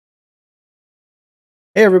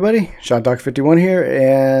Hey everybody, ShotDoc51 here,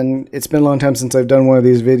 and it's been a long time since I've done one of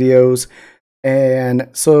these videos, and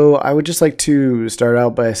so I would just like to start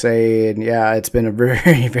out by saying, yeah, it's been a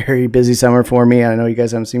very busy summer for me. I know you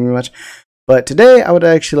guys haven't seen me much, but today I would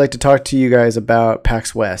actually like to talk to you guys about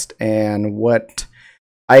Pax West and what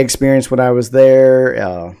I experienced when I was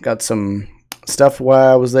there. Got some stuff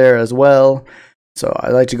while I was there as well, so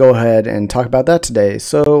I'd like to go ahead and talk about that today.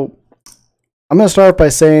 So I'm going to start off by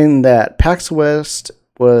saying that Pax West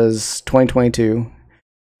 2022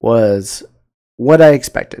 was what I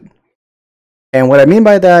expected. And what I mean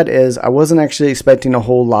by that is I wasn't actually expecting a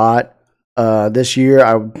whole lot this year.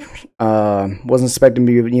 I wasn't expecting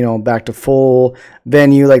to be, back to full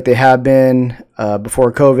venue like they have been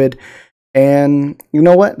before COVID. And you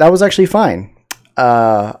know what? That was actually fine.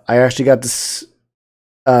 I actually got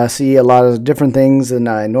to see a lot of different things than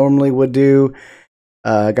I normally would do.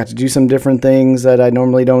 Got to do some different things that I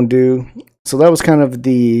normally don't do. So that was kind of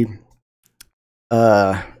the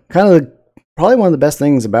probably one of the best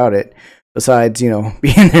things about it, besides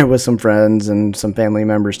being there with some friends and some family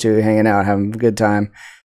members too, hanging out, having a good time.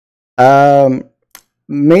 The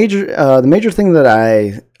major thing that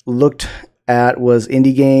I looked at was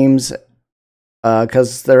indie games,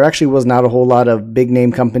 because there actually was not a whole lot of big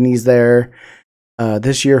name companies there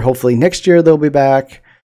this year. Hopefully next year they'll be back.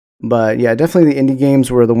 But yeah, definitely the indie games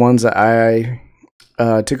were the ones that I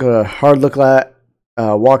took a hard look at,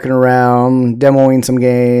 walking around, demoing some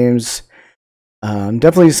games.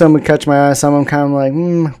 Definitely some would catch my eye. Some I'm kind of like,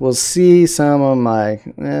 we'll see. Some I'm like,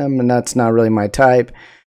 and that's not really my type.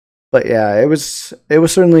 But yeah, it was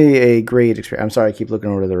certainly a great experience. I'm sorry, I keep looking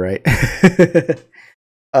over to the right.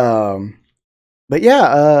 But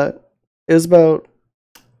yeah, it was about,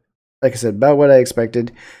 like I said, about what I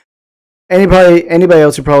expected. Anybody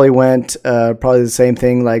else who probably went, probably the same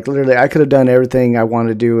thing. Like literally, I could have done everything I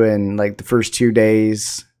wanted to do in like the first 2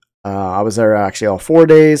 days. I was there actually all 4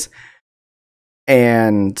 days,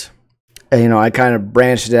 and I kind of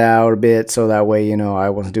branched it out a bit so that way I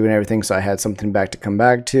wasn't doing everything, so I had something back to come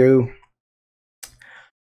back to.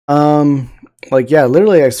 Like yeah,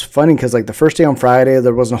 literally it's funny because like the first day on Friday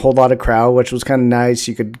there wasn't a whole lot of crowd, which was kind of nice.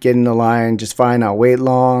 You could get in the line just fine, not wait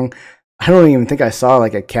long. I don't even think I saw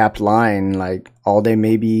like a capped line like all day,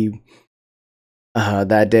 maybe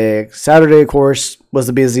that day. Saturday, of course, was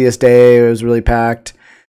the busiest day. It was really packed.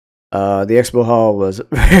 The expo hall was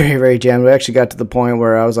very jammed. We actually got to the point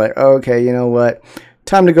where I was like, oh, okay, you know what?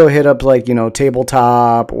 Time to go hit up like,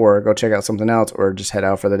 tabletop or go check out something else or just head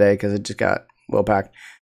out for the day because it just got well packed.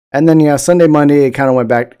 And then, yeah, Sunday, Monday, it kind of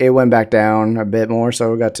went back down a bit more.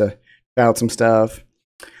 So we got to try out some stuff.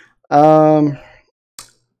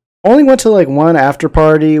 Only went to like one after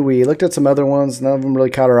party. We looked at some other ones. None of them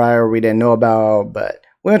really caught our eye or we didn't know about. But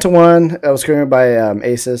we went to one that was created by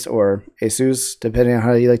Asus or Asus, depending on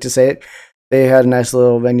how you like to say it. They had a nice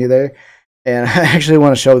little venue there. And I actually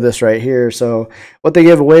want to show this right here. So what they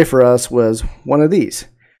gave away for us was one of these.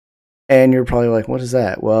 And you're probably like, what is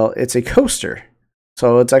that? Well, it's a coaster.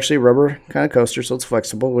 So it's actually a rubber kind of coaster, so it's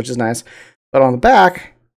flexible, which is nice. But on the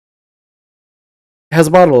back, it has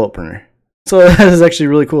a bottle opener. So that is actually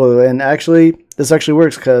really cool, and actually, this actually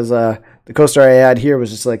works because the coaster I had here was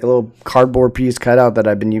just like a little cardboard piece cut out that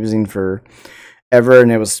I've been using for ever,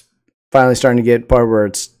 and it was finally starting to get part where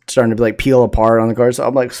it's starting to like peel apart on the card. So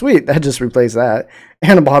I'm like, sweet, that just replaced that,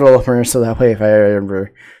 and a bottle opener, so that way if I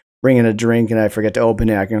ever bring in a drink and I forget to open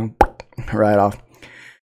it, I can right off.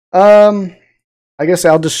 I guess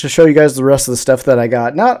I'll just show you guys the rest of the stuff that I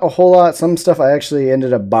got. Not a whole lot. Some stuff I actually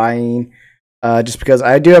ended up buying. Just because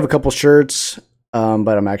I do have a couple shirts, but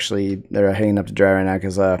they're hanging up to dry right now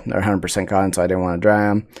because they're 100% cotton, so I didn't want to dry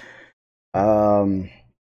them.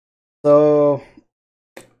 So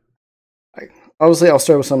obviously I'll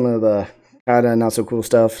start with some of the kind of not so cool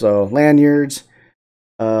stuff. So lanyards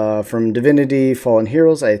from Divinity Fallen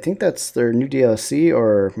Heroes. I think that's their new DLC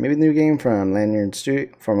or maybe the new game from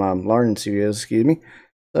Larn Studios. Excuse me.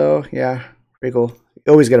 So yeah, pretty cool.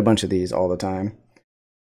 You always get a bunch of these all the time.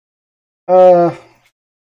 Your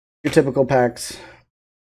typical Pax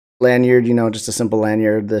lanyard, just a simple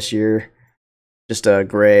lanyard this year. Just a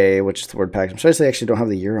gray, which is the word Pax. I'm sure they actually don't have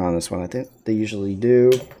the year on this one. I think they usually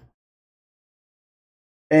do.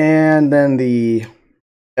 And then the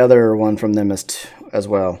other one from them is as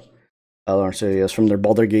well. Larn Studios from their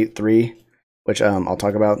Baldur's Gate 3, which I'll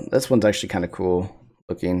talk about. This one's actually kind of cool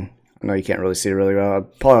looking. I know you can't really see it really well.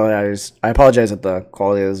 I apologize that the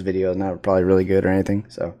quality of this video is not probably really good or anything.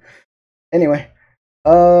 So anyway,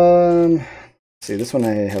 let's see, this one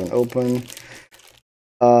I haven't opened.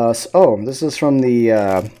 This is from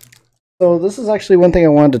the So this is actually one thing I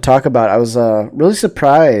wanted to talk about. I was really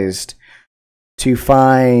surprised to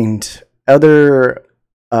find other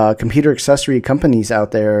computer accessory companies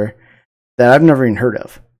out there that I've never even heard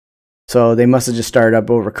of. So they must have just started up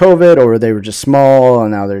over COVID, or they were just small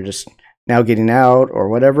and now they're just now getting out or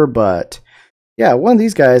whatever. But yeah, one of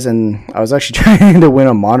these guys, and I was actually trying to win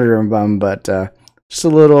a monitor from them, but just a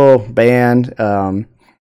little band from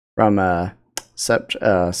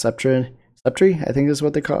Septri, I think is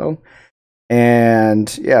what they call them.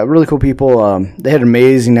 And yeah, really cool people. They had an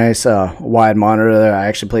amazing, nice wide monitor that I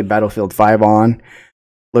actually played Battlefield 5 on.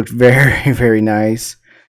 Looked very, very nice.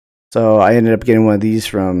 So I ended up getting one of these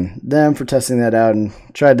from them for testing that out and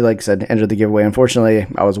tried to, like I said, enter the giveaway. Unfortunately,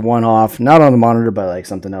 I was one off, not on the monitor, but like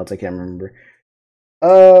something else. I can't remember.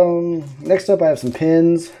 Next up, I have some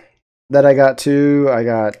pins that I got too.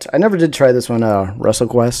 I never did try this one,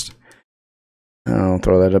 WrestleQuest. I'll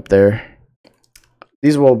throw that up there.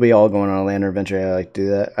 These will be all going on a LAN eventually. I like to do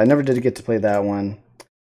that. I never did get to play that one.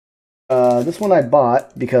 This one I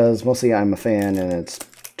bought because mostly I'm a fan and it's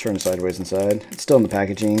turned sideways inside. It's still in the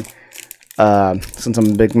packaging. Since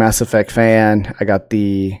I'm a big Mass Effect fan, I got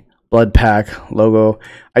the Blood Pack logo.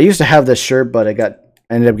 I used to have this shirt, but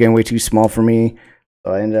ended up getting way too small for me.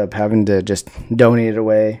 So I ended up having to just donate it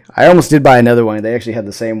away. I almost did buy another one. They actually had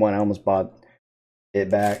the same one. I almost bought it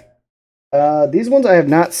back. These ones I have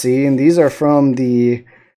not seen. These are from the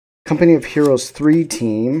Company of Heroes 3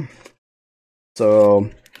 team. So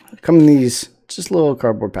come in these just little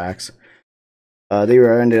cardboard packs. They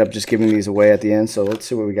ended up just giving these away at the end. So let's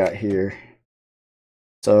see what we got here.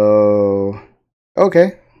 So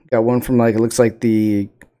okay, got one from it looks like the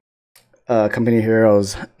Company of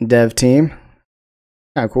Heroes dev team.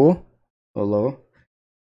 Kind of cool. Hello.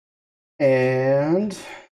 And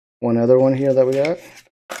one other one here that we got.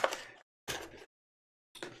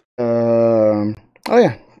 Oh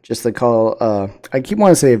yeah, just the call. I keep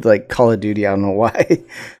wanting to say like Call of Duty. I don't know why.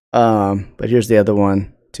 But here's the other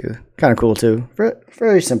one too. Kind of cool too.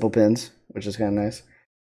 Very simple pins, which is kind of nice.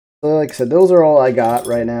 So like I said, those are all I got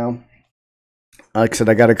right now. Like I said,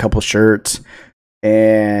 I got a couple shirts,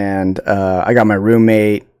 and I got my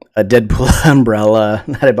roommate a Deadpool umbrella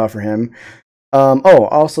that I bought for him. Oh,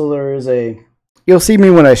 also there is you'll see me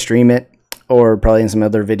when I stream it, or probably in some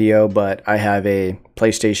other video, but I have a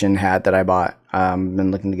PlayStation hat that I bought.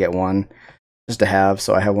 Been looking to get one just to have,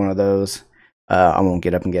 so I have one of those. I won't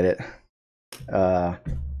get up and get it,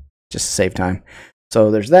 just to save time.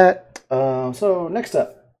 So there's that. So next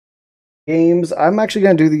up, games. I'm actually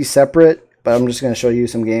gonna do these separate, but I'm just gonna show you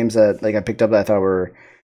some games that I picked up that I thought were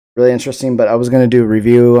really interesting. But I was gonna do a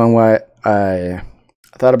review on what I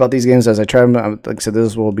thought about these games as I try them. Like I said,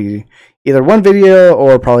 this will be either one video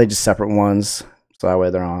or probably just separate ones, so that way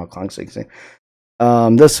they're not all clunky. So you can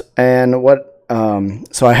see. This and what.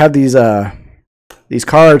 So I have these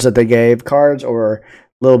cards that they gave, cards or a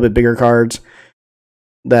little bit bigger cards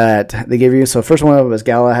that they give you. So first one was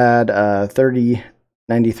Galahad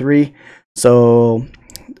 3093. So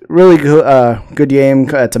really good game.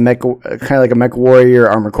 It's a mech, kind of like a Mech Warrior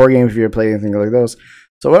Armored Core game if you ever played anything like those.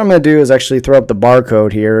 So what I'm going to do is actually throw up the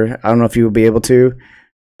barcode here. I don't know if you will be able to,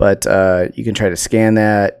 but you can try to scan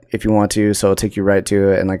that if you want to. So it'll take you right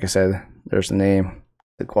to it. And like I said, there's the name,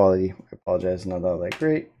 the quality. I apologize, not that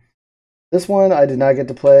great. This one I did not get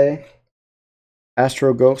to play.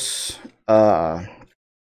 Astro Ghosts.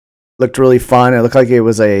 Looked really fun. It looked like it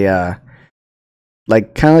was a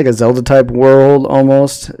kind of like a Zelda type world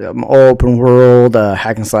almost, open world,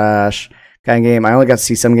 hack and slash kind of game. I only got to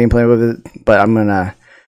see some gameplay with it, but I'm gonna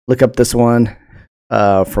look up this one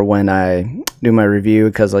for when I do my review,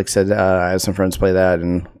 because like I said, I had some friends play that,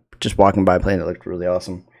 and just walking by playing it looked really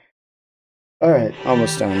awesome. All right,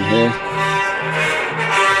 almost done here.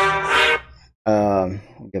 I'll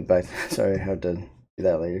get back. Sorry, I have to do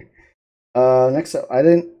that later. Next up, I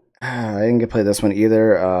didn't get to play this one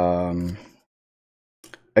either.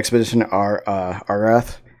 Expedition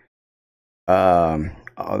Arath.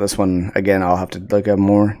 This one again, I'll have to look up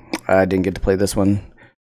more. I didn't get to play this one,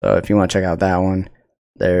 so if you want to check out that one,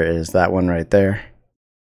 there is that one right there.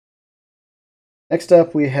 Next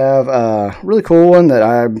up, we have a really cool one that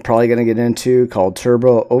I'm probably gonna get into called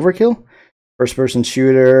Turbo Overkill, first-person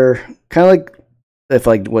shooter, kind of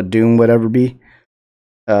like what Doom would ever be.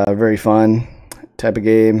 Very fun type of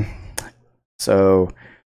game. So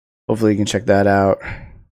hopefully you can check that out.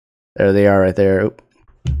 There they are right there. Oop.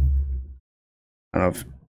 I don't know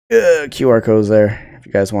if QR code's there if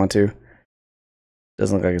you guys want to.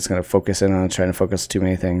 Doesn't look like it's going to focus in on trying to focus too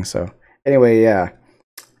many things. So anyway, yeah.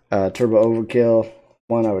 Turbo Overkill,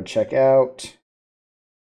 one I would check out.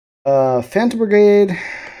 Phantom Brigade,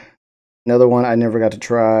 another one I never got to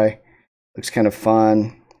try. Looks kind of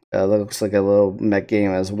fun. Looks like a little mech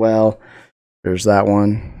game as well. There's that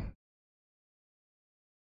one.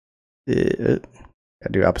 I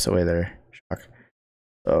do opposite way there. Shock.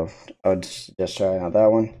 So I would just try out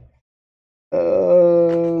that one.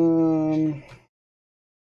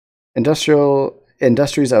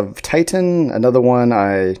 Industries of Titan, another one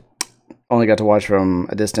I only got to watch from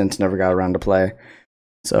a distance, never got around to play.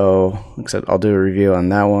 So, like I said, I'll do a review on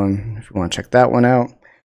that one if you want to check that one out.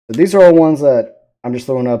 But these are all ones that I'm just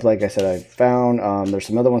throwing up. Like I said, I found. There's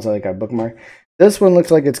some other ones I bookmarked. This one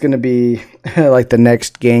looks like it's going to be like the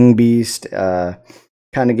next Gang Beast kind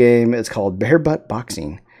of game. It's called Bare Butt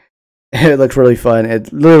Boxing. It looks really fun.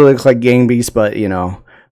 It literally looks like Gang Beast, but you know,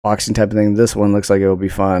 boxing type of thing. This one looks like it will be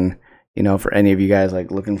fun. You know, for any of you guys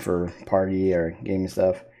like looking for party or gaming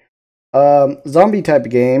stuff. Zombie type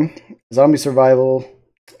of game, zombie survival,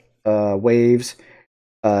 waves,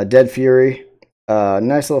 Dead Fury.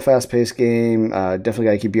 Nice little fast-paced game. Definitely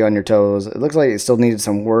got to keep you on your toes. It looks like it still needed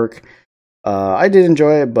some work. I did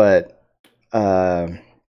enjoy it, but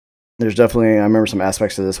there's definitely, I remember some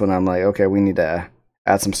aspects of this one I'm like, okay, we need to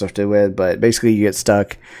add some stuff to it. But basically, you get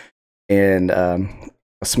stuck in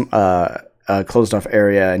a closed-off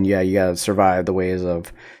area, and yeah, you gotta survive the ways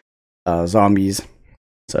of zombies.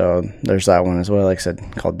 So there's that one as well, like I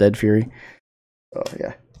said, called Dead Fury. So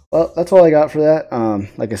yeah, well, that's all I got for that.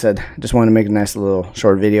 Like I said, just wanted to make a nice little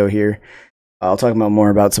short video here. I'll talk about more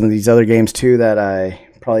about some of these other games too that I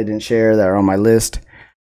probably didn't share that are on my list,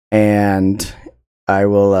 and I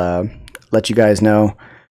will let you guys know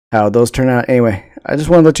how those turn out. Anyway, I just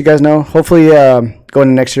want to let you guys know. Hopefully, going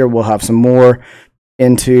into next year, we'll have some more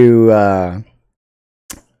into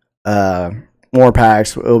more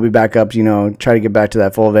packs. It'll be back up, you know, try to get back to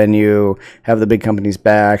that full venue, have the big companies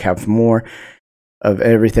back, have more of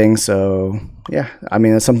everything. So yeah, I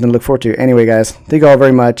mean, that's something to look forward to. Anyway, guys, thank you all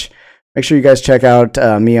very much. Make sure you guys check out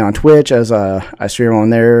me on Twitch, as I stream on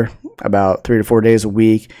there about 3 to 4 days a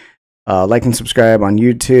week. Like and subscribe on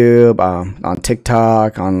YouTube, on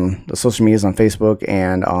TikTok, on the social medias, on Facebook,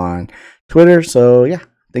 and on Twitter. So yeah,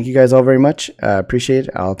 thank you guys all very much. Appreciate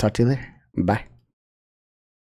it. I'll talk to you later. Bye.